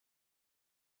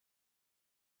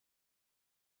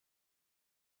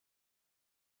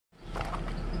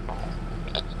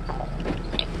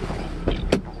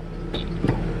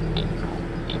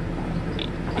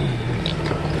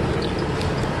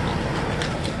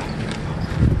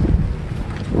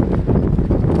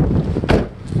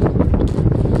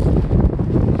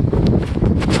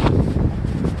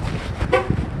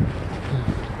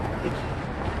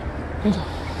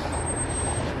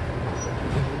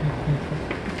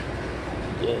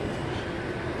shit.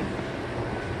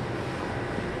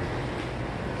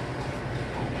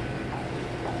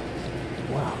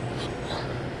 Wow.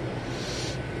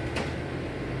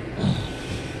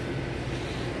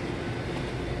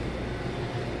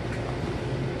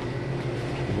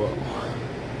 Whoa.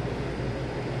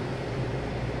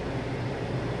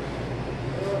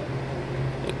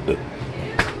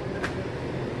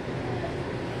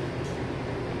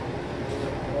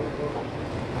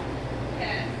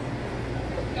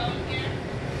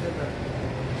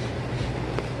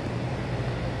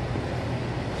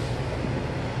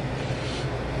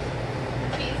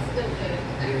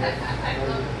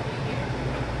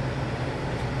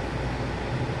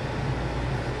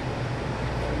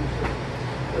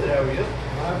 How are you?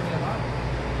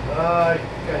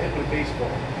 Got hit with baseball.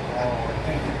 Oh,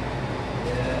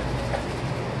 yeah.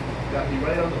 Got me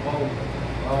right on the bone.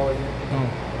 Oh, yeah.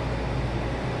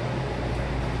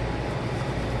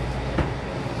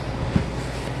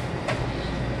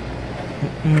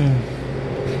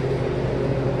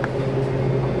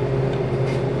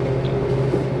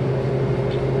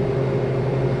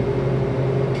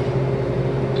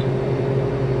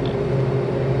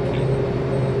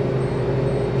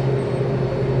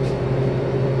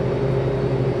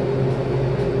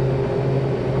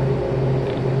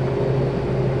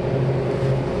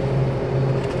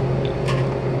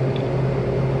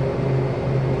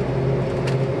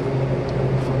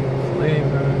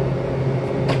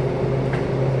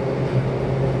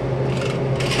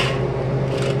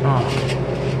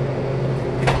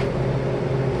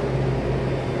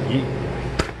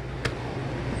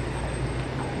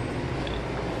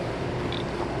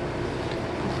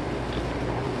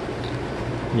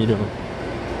 You doing?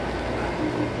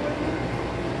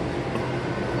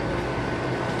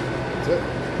 That's it?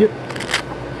 Yep.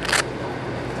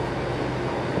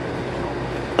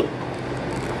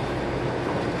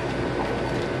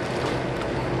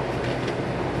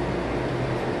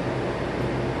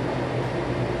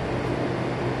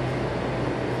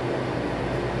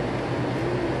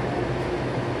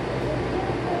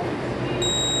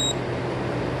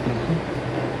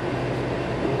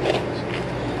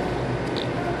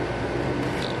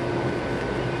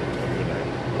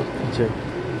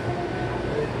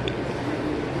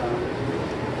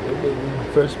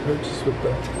 First purchase with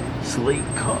the Slate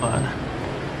card.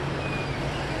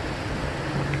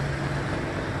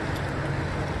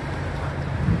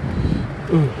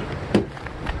 Ooh.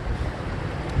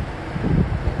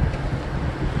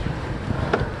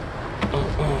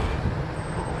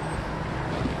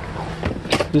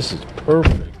 This is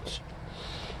perfect.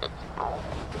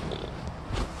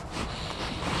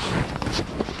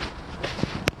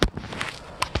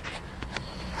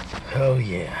 Hell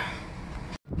yeah.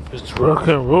 It's rock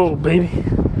and roll, baby.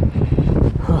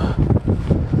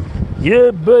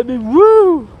 Yeah, baby,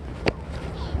 woo!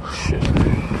 Shit.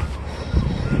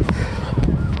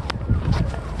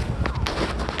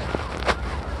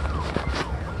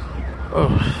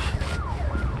 Oh.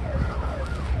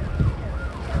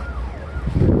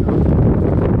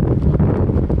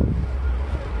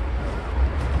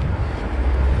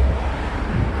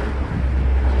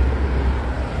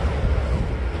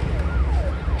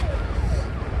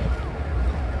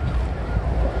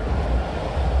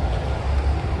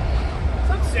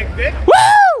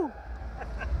 Woo!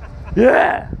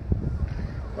 Yeah.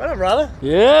 What up, brother?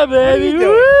 Yeah, baby. How you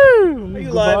Woo! Are you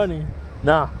Good live? morning.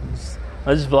 Nah,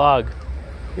 I just vlog.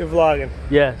 You're vlogging.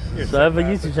 Yes. You're So I have a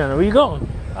fantastic. YouTube channel. Where you going?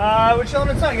 We're chilling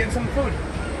inside, getting some food.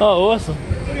 Oh, awesome.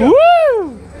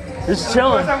 Woo! Just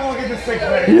chilling. First time we'll get this thing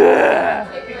ready. Yeah.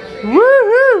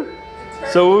 Woohoo!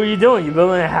 So what were you doing? You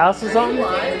building a house or something?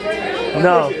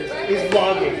 No. He's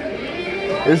vlogging.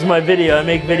 This is my video. I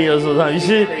make videos all the time. You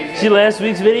see last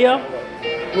week's video?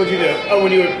 What'd you do? Oh,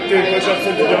 when you were doing push-ups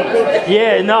into dog poop?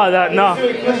 Yeah, no, that no. He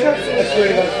was doing push-ups? I swear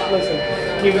to God. Listen.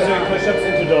 He was doing push-ups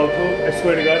into dog poop. I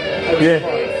swear to God. I was Yeah.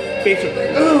 face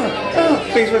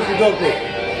rips for dog poop.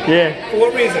 Yeah. For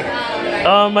what reason?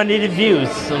 I needed views.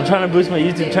 I'm trying to boost my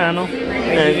YouTube channel. I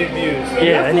needed views.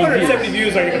 Yeah, I need 470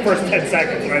 views like the first 10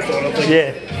 seconds when I saw it. I was like,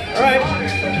 Yeah. alright.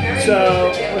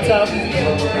 So, what's up?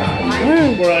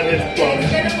 We're on his vlog.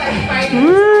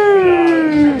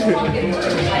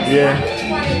 Yeah.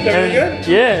 Everything good?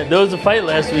 Yeah, there was a fight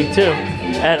last week too.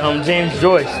 At James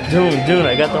Joyce. Dune.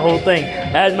 I got the whole thing.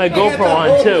 I had my GoPro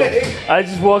on too. I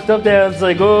just walked up there, I was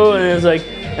like, oh, and it was like,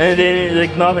 and then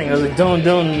like nothing. I was like, Dune,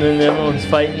 and then everyone's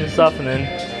fighting and stuff, and then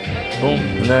boom,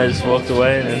 and then I just walked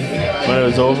away, and then when it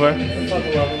was over,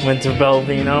 went to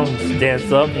Belvino,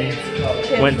 danced up,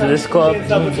 and went to this club,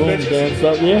 boom, danced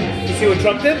up, yeah. You see what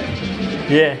Trump did?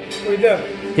 Yeah. What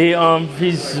did he do?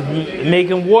 He's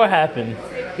making war happen.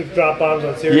 He dropped bombs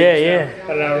on Syria. Yeah.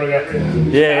 About an hour ago.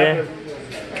 Yeah.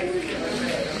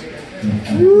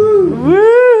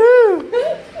 Woo!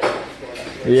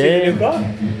 See the new car?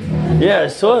 Yeah, I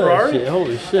saw that Ferrari? shit.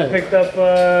 Holy shit. Picked up,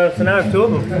 so now I have 2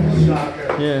 of them.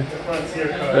 Yeah.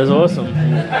 That's awesome.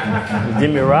 Give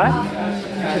me a ride?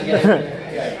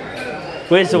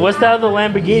 Wait, so what's the other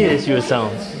Lamborghini that you were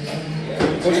selling?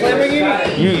 Which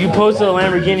Lamborghini? You posted a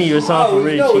Lamborghini you were selling for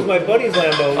really no, cheap. it was my buddy's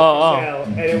Lambo. Oh.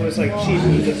 And it was like cheap.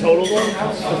 It was a total one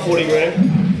for 40 grand.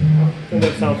 And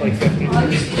that sounds like 50.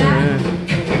 Yeah.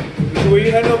 So where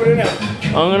you heading over to now?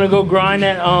 I'm gonna go grind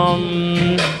at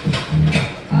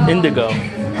Indigo.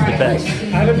 It's the best. I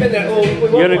haven't been there. Oh,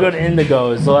 You gotta go to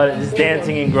Indigo. It's a lot of it's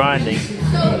dancing and grinding.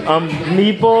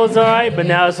 Meatballs alright, but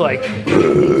now it's like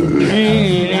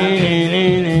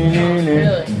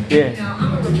yeah.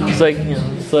 It's like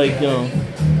you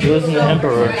listen to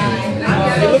Emperor.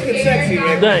 You're looking sexy,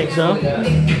 man. Thanks, huh?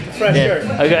 Fresh shirt.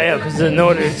 I got because the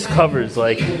note it just covers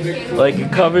like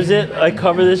it covers it. I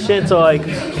cover this shit so like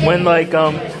when like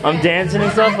I'm dancing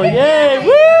and stuff like yay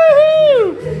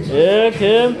woo yeah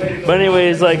Kim. But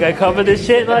anyways like I cover this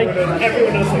shit like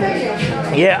Everyone else like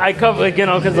that. yeah I cover like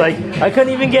because like I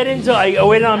couldn't even get into I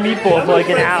waited on Meatball for like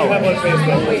an hour.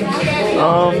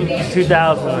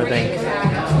 2000 I think.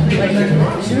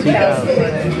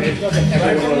 2000.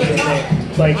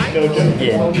 Like, no joke.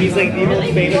 Yeah. He's like the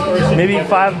most famous person. Maybe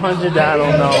 500. I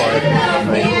don't know.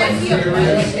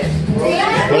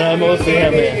 But I mostly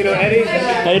have it. You know, Eddie?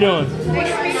 How you doing?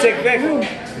 Sick Vic.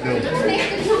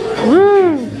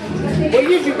 Woo! What year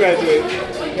did you graduate?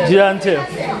 2002.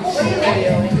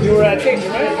 You were at Tate,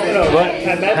 right? No, What?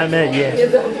 at Met? I met, yeah.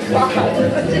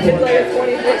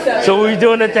 So what were you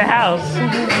doing at the house?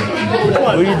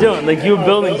 What were you doing? Like you were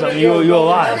building something. You were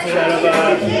alive.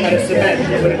 Out of cement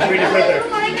with a 3D printer.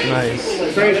 Nice.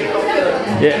 Crazy.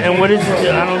 Yeah. And what is it?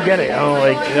 I don't get it. I don't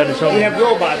like. You gotta show We me. have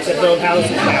robots that build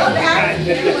houses now.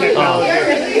 Patented the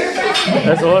technology.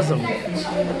 That's awesome.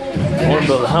 One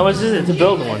builder. How much is it to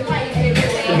build one?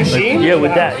 The machine? Yeah,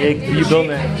 with that. Yeah, you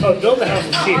building it. Oh, building a house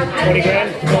is cheap. 20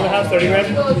 grand? Build a house, 30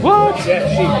 grand? What? Yeah,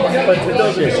 cheap. But to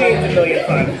build a machine, it's $1.5 million.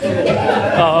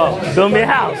 Oh, build me a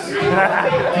house.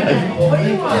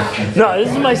 No, this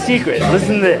is my secret.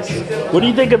 Listen to this. What do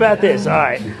you think about this? All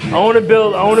right, I want to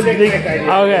build. I want to dig.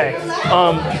 Okay,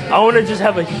 I want to just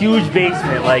have a huge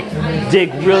basement, like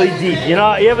dig really deep. You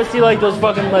know, you ever see like those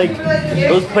fucking like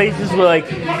those places where like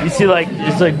you see like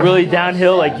it's like really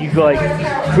downhill, like you go like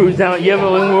cruise down. You ever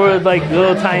when we were like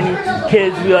little tiny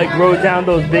kids, we like rode down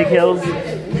those big hills.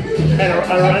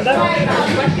 Around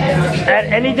that? At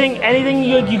anything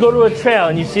you go to a trail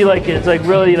and you see like it's like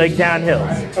really like downhill,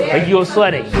 like you go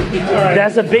sledding.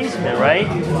 That's a basement, right?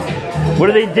 What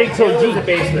do they dig so deep? The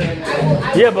basement.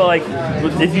 Yeah, but like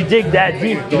if you dig that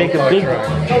deep, you make a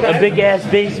big ass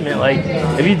basement. Like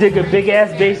if you dig a big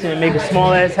ass basement and make a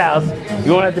small ass house,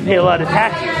 you won't have to pay a lot of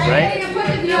taxes, right?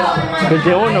 Because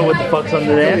they won't know what the fuck's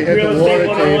under there. Real estate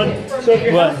 101. So if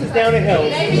your house is down a hill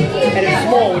and it's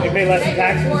small, would you pay less in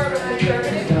taxes?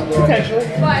 Potentially.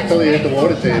 Until you hit the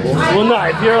water table. Well, no,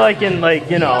 if you're like in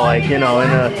like in a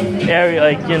area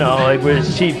like like where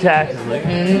it's cheap taxes, like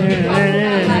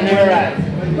Where at?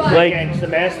 like The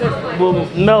master? well,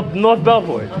 North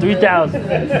Belfort, 3,000.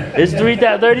 It's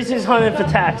 3,600 for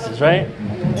taxes, right?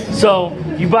 So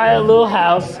you buy a little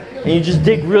house and you just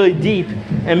dig really deep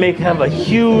and have a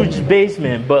huge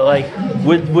basement, but like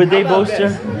would they boast you?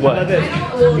 What? How about this?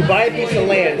 You buy a piece of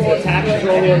land, the taxes are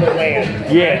only on the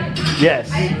land. Yeah. Yes.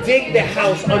 You dig the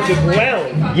house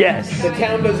underground. Yes. The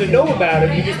town doesn't know about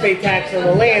it. You just pay tax on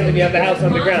the land and you have the house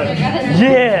underground.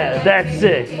 Yeah, that's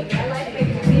it.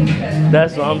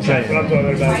 That's what I'm saying. That's what I'm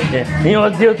talking about. Yeah. And you don't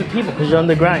have to deal with the people because you're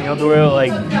underground. You don't have to worry about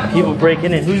like people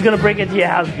breaking in. Who's gonna break into your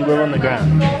house if you live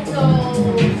underground?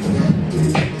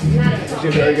 That's a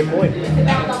very good point.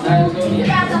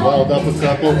 Walled up a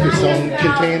couple of Cassone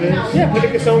containers. Yeah, put the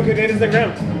Cassone containers in the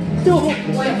ground. Doable.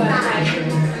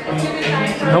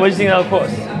 How much do you think that'll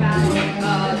cost?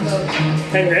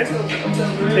 10 grand.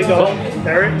 Take the whole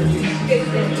turret.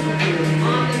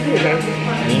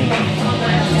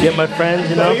 Get my friends,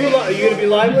 you So know. are you gonna be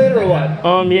live later or what?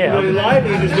 Yeah. Are you live or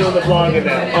are you just doing the vlogging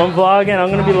now? I'm vlogging. I'm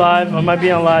gonna be live. I might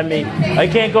be on Live Me. I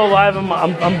can't go live.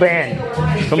 I'm banned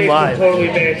from Facebook live. totally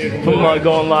banned you From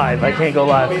going live. I can't go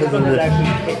live because of Facebook is this.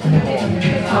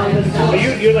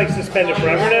 actually you're like suspended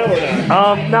forever now or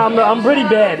not? No, I'm pretty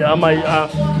bad. I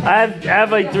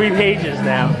have like 3 pages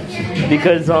now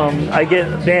because I get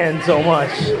banned so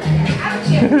much.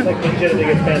 Like legitimately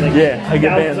gets banned. Like Yeah, I get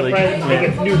banned, thousands of like, friends, yeah. He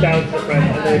gets new thousands of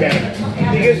friends and they're banned.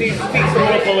 Because he speaks a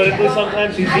little politically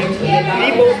sometimes. He's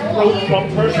the most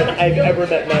pro-Trump person I've ever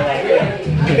met in my life.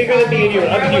 They're gonna be in here.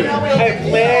 I'm here. I have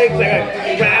flags. I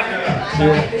got rap.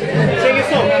 Sing a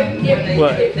song.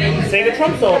 What? Sing the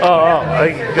Trump song. Oh,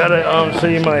 I gotta show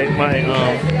you my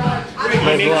vlog.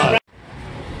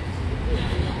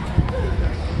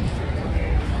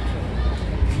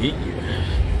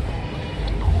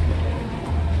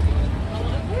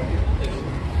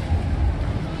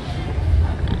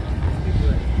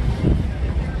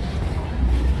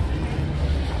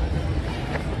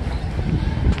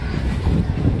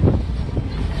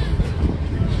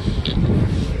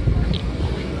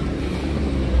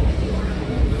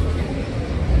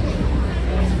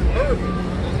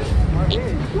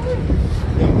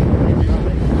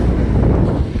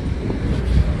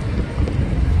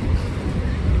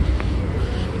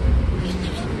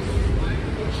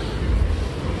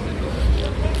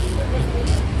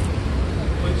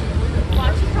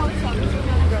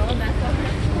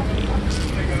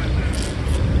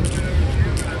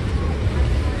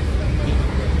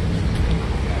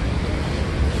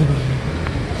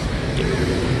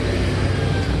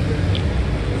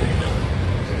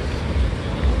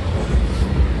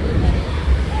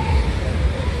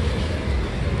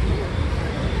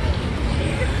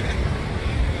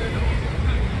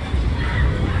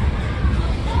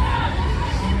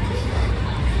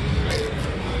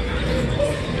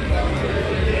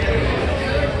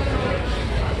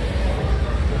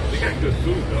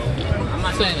 I'm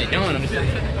not saying they don't. I'm saying.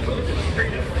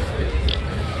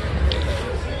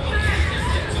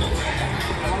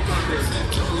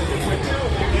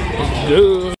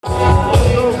 Dude.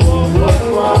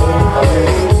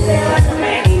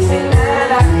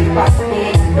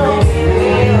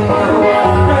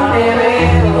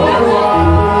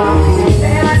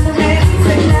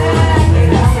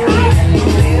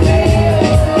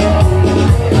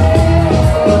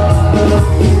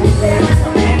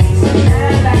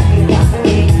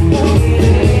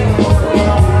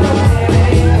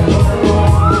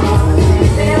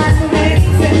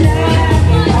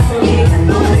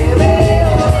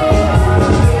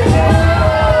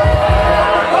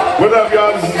 What up,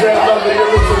 y'all? This is Jan London.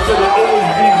 You're listening to the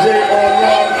illest DJ on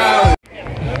Long Island.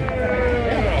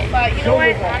 But you know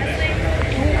what, honestly?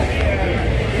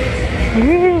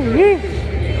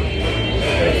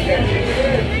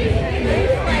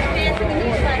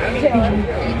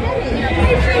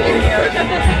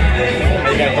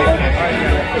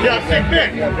 Yeah, sick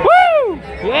Nick. Woo!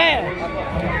 Yeah!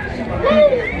 Woo!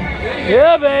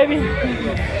 Yeah, baby!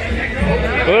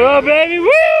 What up, baby?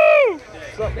 Woo!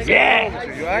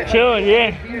 Yeah! Chilling,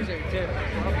 yeah.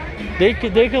 They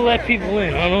could let people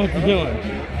in. I don't know what they're doing.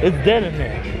 It's dead in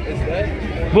there. Is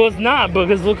that? Well, it's not,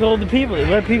 because look at all the people. They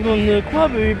let people in the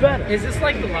club, it'd be better. Is this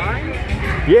like the line?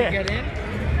 Yeah. To get in?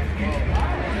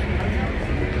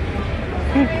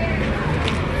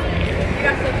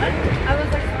 I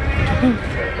was like,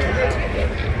 sorry.